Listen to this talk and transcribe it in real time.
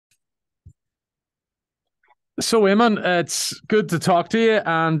So, Eamon, it's good to talk to you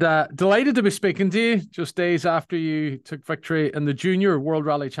and delighted to be speaking to you just days after you took victory in the Junior World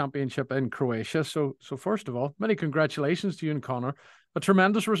Rally Championship in Croatia. So first of all, many congratulations to you and Connor. A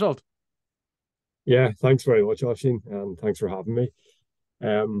tremendous result. Yeah, thanks very much, Oshin, and thanks for having me.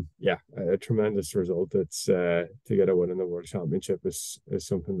 Yeah, a tremendous result. It's to get a win in the World Championship is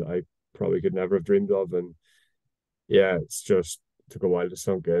something that I probably could never have dreamed of, and yeah, it's just took a while to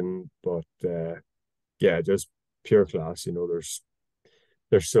sink in, but yeah, just pure class.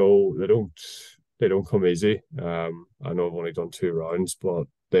 They're so they don't come easy. I know I've only done two rounds, but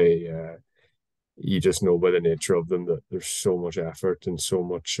they you just know by the nature of them that there's so much effort and so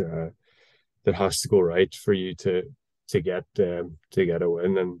much that has to go right for you to get a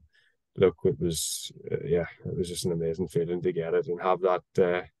win. And look, it was yeah, it was just an amazing feeling to get it and have that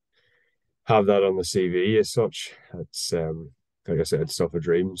on the CV as such. It's like I said, stuff of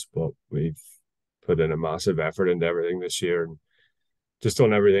dreams, but we've put in a massive effort into everything this year and just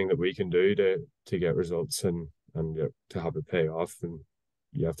done everything that we can do to get results and to have it pay off. And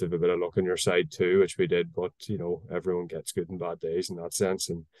you have to have a bit of luck on your side too, which we did. But everyone gets good and bad days in that sense,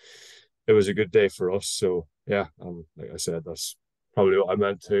 and it was a good day for us. So yeah, and like I said, that's probably what I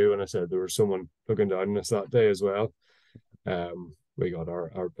meant too when I said there was someone looking down on us that day as well. We got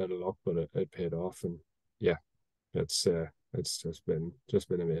our bit of luck, but it paid off, and yeah, it's just been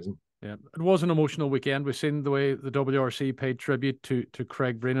amazing. Yeah, it was an emotional weekend. We've seen the way the WRC paid tribute to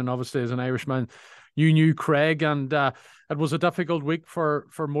Craig Breen, and obviously as an Irishman, you knew Craig, and it was a difficult week for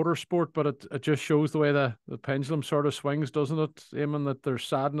motorsport, but it just shows the way the pendulum sort of swings, doesn't it, Eamon? That there's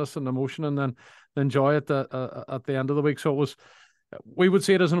sadness and emotion, and then the joy at the end of the week. So it was, we would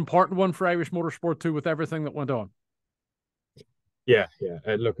see it as an important one for Irish motorsport too, with everything that went on. Yeah, yeah.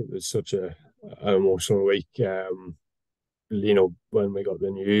 Look, it was such an emotional week. When we got the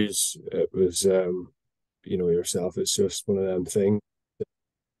news, it was yourself. It's just one of them things.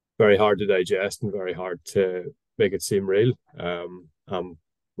 Very hard to digest and very hard to make it seem real.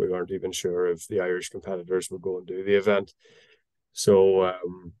 We weren't even sure if the Irish competitors would go and do the event. So,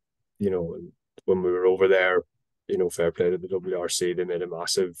 when we were over there, fair play to the WRC. They made a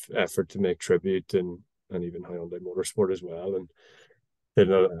massive effort to make tribute and even Hyundai Motorsport as well. And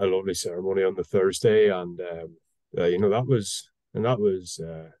did a lovely ceremony on the Thursday. And, that was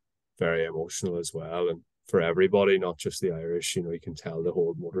very emotional as well. And for everybody, not just the Irish, you can tell the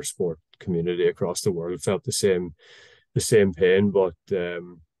whole motorsport community across the world felt the same pain. But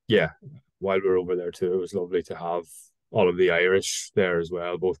yeah, while we were over there too, it was lovely to have all of the Irish there as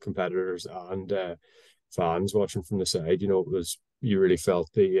well, both competitors and fans watching from the side. You really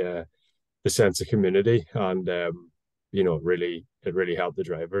felt the sense of community, and it really helped the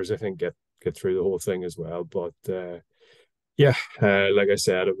drivers, I think, get through the whole thing as well. But yeah, like I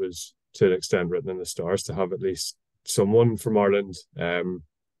said, it was to an extent written in the stars to have at least someone from Ireland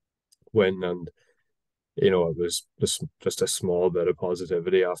win, and it was just a small bit of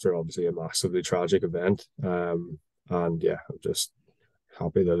positivity after obviously a massively tragic event. And yeah, I'm just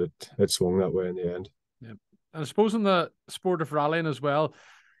happy that it swung that way in the end. Yeah. And I suppose in the sport of rallying as well,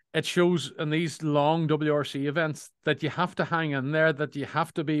 it shows in these long WRC events that you have to hang in there, that you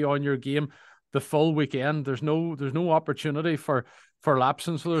have to be on your game the full weekend. There's no opportunity for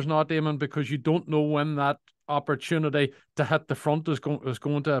lapsing, so there's not, Damon, because you don't know when that opportunity to hit the front is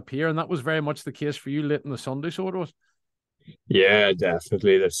going to appear, and that was very much the case for you late in the Sunday. So it was. Yeah,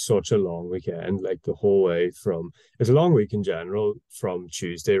 definitely. There's such a long weekend, like the whole way from it's a long week in general, from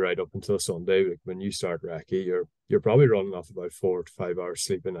Tuesday right up until Sunday. Like when you start recce, you're probably running off about 4 to 5 hours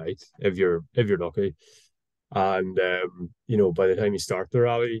sleep a night if you're lucky. And by the time you start the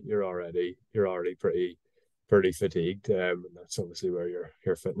rally, you're already pretty fatigued. And that's obviously where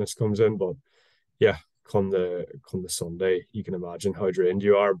your fitness comes in. But yeah, come the Sunday, you can imagine how drained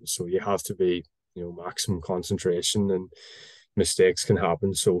you are. So you have to be, maximum concentration, and mistakes can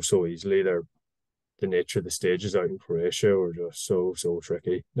happen so easily. The nature of the stages out in Croatia were just so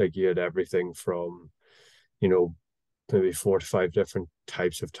tricky. Like you had everything from, you know, maybe 4 to 5 different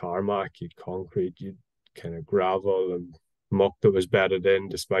types of tarmac. You'd concrete, you'd kind of gravel and muck that was bedded in,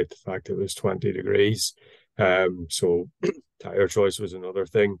 despite the fact it was 20 degrees. So tire choice was another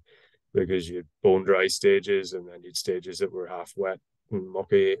thing because you'd bone dry stages and then you'd stages that were half wet and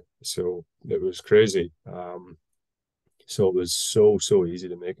mucky. So it was crazy. So it was so easy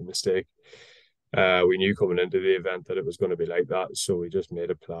to make a mistake. We knew coming into the event that it was going to be like that. So we just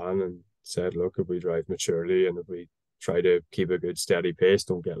made a plan and said, look, if we drive maturely and if we try to keep a good steady pace,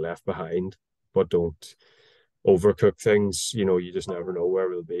 don't get left behind, but don't overcook things. You just never know where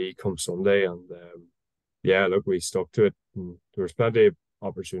we'll be come Sunday. And yeah, look, we stuck to it. And there was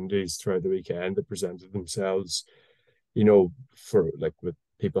opportunities throughout the weekend that presented themselves. For like with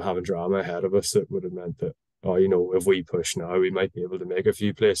people having drama ahead of us, it would have meant that, oh, if we push now, we might be able to make a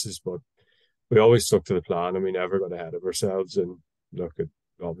few places, but we always stuck to the plan and we never got ahead of ourselves. And look, it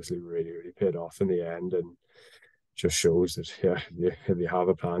obviously really, really paid off in the end, and just shows that if you have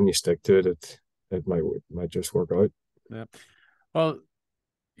a plan, you stick to it. It might just work out. Yeah. Well,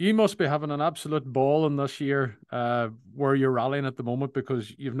 you must be having an absolute ball in this year, where you're rallying at the moment,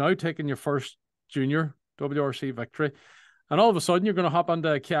 because you've now taken your first junior WRC victory, and all of a sudden you're going to hop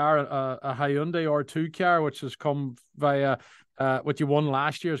into a car, a Hyundai R2 car, which has come via what you won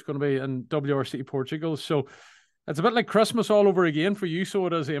last year. Is going to be in WRC Portugal. So it's a bit like Christmas all over again for you. So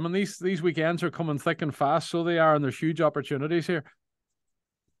it is, Eamonn. These weekends are coming thick and fast. So they are, and there's huge opportunities here.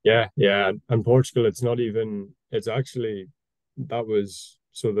 Yeah, yeah. And Portugal, it's actually, that was,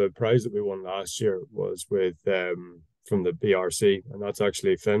 so the prize that we won last year was with from the BRC, and that's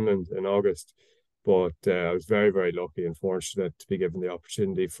actually Finland in August. But I was very, very lucky and fortunate to be given the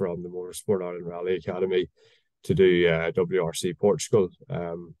opportunity from the Motorsport Ireland Rally Academy to do WRC Portugal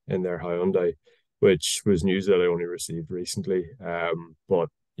in their Hyundai, which was news that I only received recently. But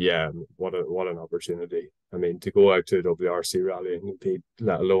yeah, what an opportunity. I mean, to go out to a WRC rally and compete,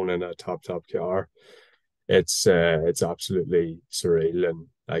 let alone in a top car, it's absolutely surreal, and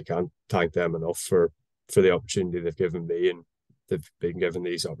I can't thank them enough for the opportunity they've given me, and they've been given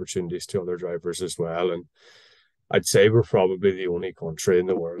these opportunities to other drivers as well. And I'd say we're probably the only country in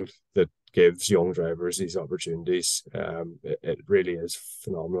the world that gives young drivers these opportunities. It really is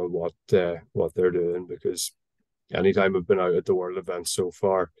phenomenal what they're doing, because anytime I've been out at the world events so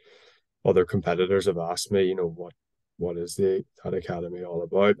far, other competitors have asked me, what is that academy all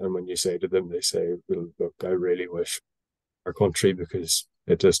about? And when you say to them, they say, well, look, I really wish our country, because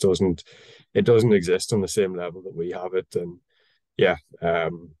it doesn't exist on the same level that we have it. And yeah,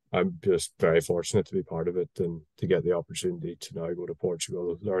 I'm just very fortunate to be part of it and to get the opportunity to now go to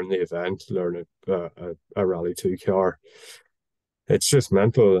Portugal, learn the event, learn a Rally 2 car. It's just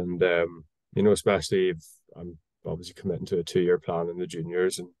mental. And especially if I'm obviously committing to a 2-year plan in the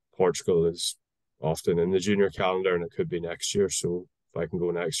juniors, and Portugal is often in the junior calendar, and it could be next year. So if I can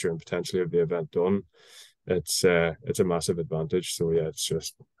go next year and potentially have the event done, it's a massive advantage. So yeah, it's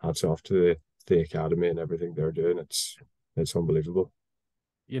just hats off to the academy and everything they're doing. It's unbelievable.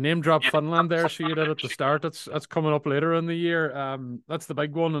 You name drop Finland there, so you did at the start. That's coming up later in the year. That's the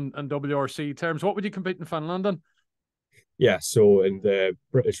big one in WRC terms. What would you compete in Finland in? Yeah, so in the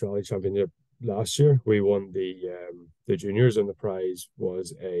British Rally Championship last year, we won the juniors, and the prize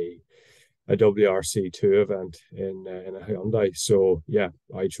was a WRC2 event in a Hyundai. So yeah,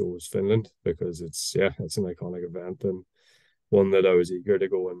 I chose Finland because it's an iconic event, and one that I was eager to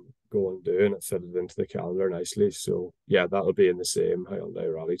go and do, and it fitted into the calendar nicely. So yeah, that'll be in the same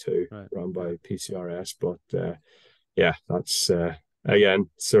Hyundai Rally 2, Right. run by PCRS. But yeah, that's again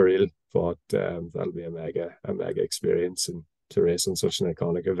surreal, but that'll be a mega experience, and to race on such an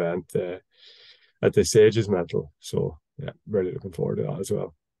iconic event at this age is mental. So yeah, really looking forward to that as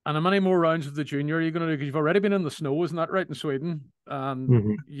well. And how many more rounds of the junior are you going to do? Because you've already been in the snow, isn't that right, in Sweden? And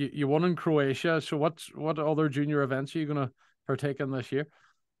Mm-hmm. you won in Croatia. So what other junior events are you going to partake in this year?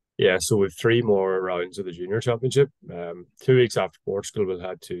 Yeah, so we've 3 more rounds of the junior championship. 2 weeks after Portugal, we'll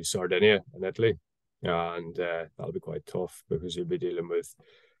head to Sardinia in Italy, and that'll be quite tough because you'll be dealing with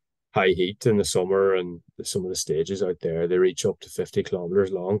high heat in the summer, and some of the stages out there, they reach up to 50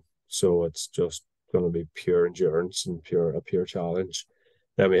 kilometers long. So it's just going to be pure endurance and a pure challenge.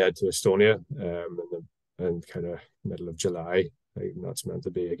 Then we head to Estonia in kind of middle of July. And that's meant to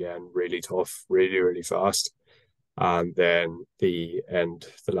be again really tough, really, really fast. And then the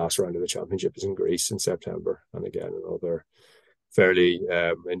last round of the championship is in Greece in September. And again, another fairly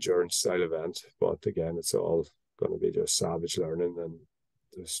endurance style event. But again, it's all going to be just savage learning, and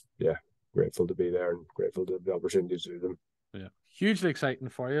just, yeah, grateful to be there and grateful to have the opportunity to do them. Yeah, hugely exciting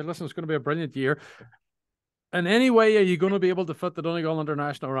for you. Listen, it's going to be a brilliant year. In any way, are you going to be able to fit the Donegal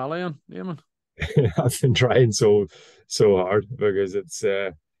International Rally in, Eamonn? I've been trying so hard, because it's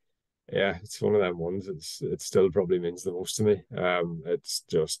one of them ones. It still probably means the most to me. It's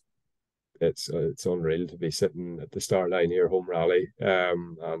just it's unreal to be sitting at the start line here, home rally.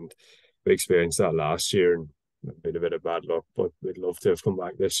 And we experienced that last year, and been a bit of bad luck, but we'd love to have come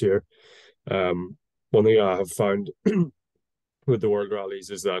back this year. One thing I have found with the World Rallies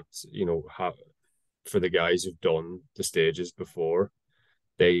is that, for the guys who've done the stages before,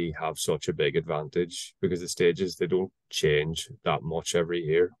 they have such a big advantage, because the stages, they don't change that much every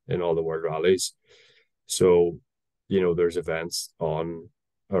year in all the World Rallies. So, there's events on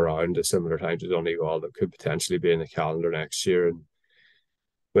around a similar time to Donegal that could potentially be in the calendar next year. And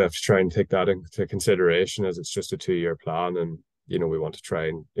we have to try and take that into consideration as it's just a 2 year plan, and we want to try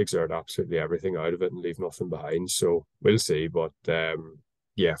and exert absolutely everything out of it and leave nothing behind. So we'll see, but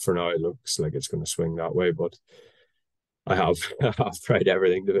yeah, for now it looks like it's going to swing that way. But I have I've tried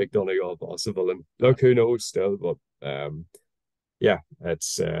everything to make Donegal possible, and look, who knows still, but yeah,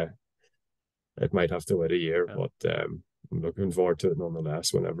 it might have to wait a year, but I'm looking forward to it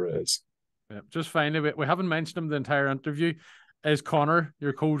nonetheless whenever it is. Yeah. Just finally, we haven't mentioned him the entire interview. Is Connor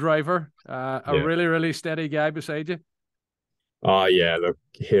your co-driver? A really, really steady guy beside you? Yeah, look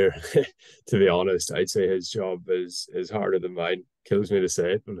here, to be honest, I'd say his job is harder than mine. Kills me to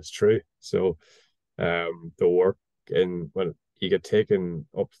say it, but it's true. So the work in when you get taken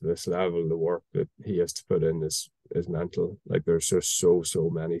up to this level, the work that he has to put in is mental. Like there's just so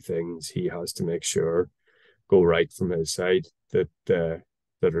many things he has to make sure go right from his side that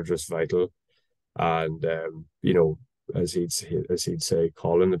are just vital. And as he'd say,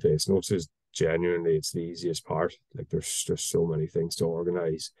 calling the pace notes is genuinely it's the easiest part. Like there's just so many things to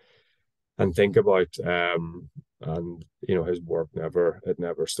organize and think about. And his work never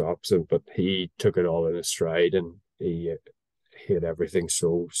stops. But he took it all in his stride, and he hit everything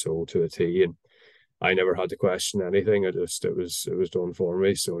so to the T. And I never had to question anything. It was done for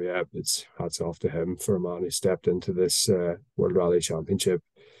me. So yeah, it's hats off to him for a man who stepped into this World Rally Championship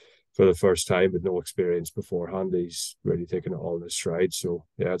for the first time with no experience beforehand. He's really taken it all in his stride. So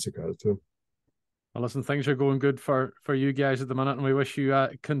yeah, it's a credit to him. Well, listen, things are going good for you guys at the minute, and we wish you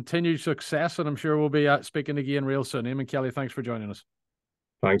continued success. And I'm sure we'll be speaking again real soon. Eamonn Kelly, thanks for joining us.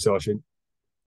 Thanks, Oshin.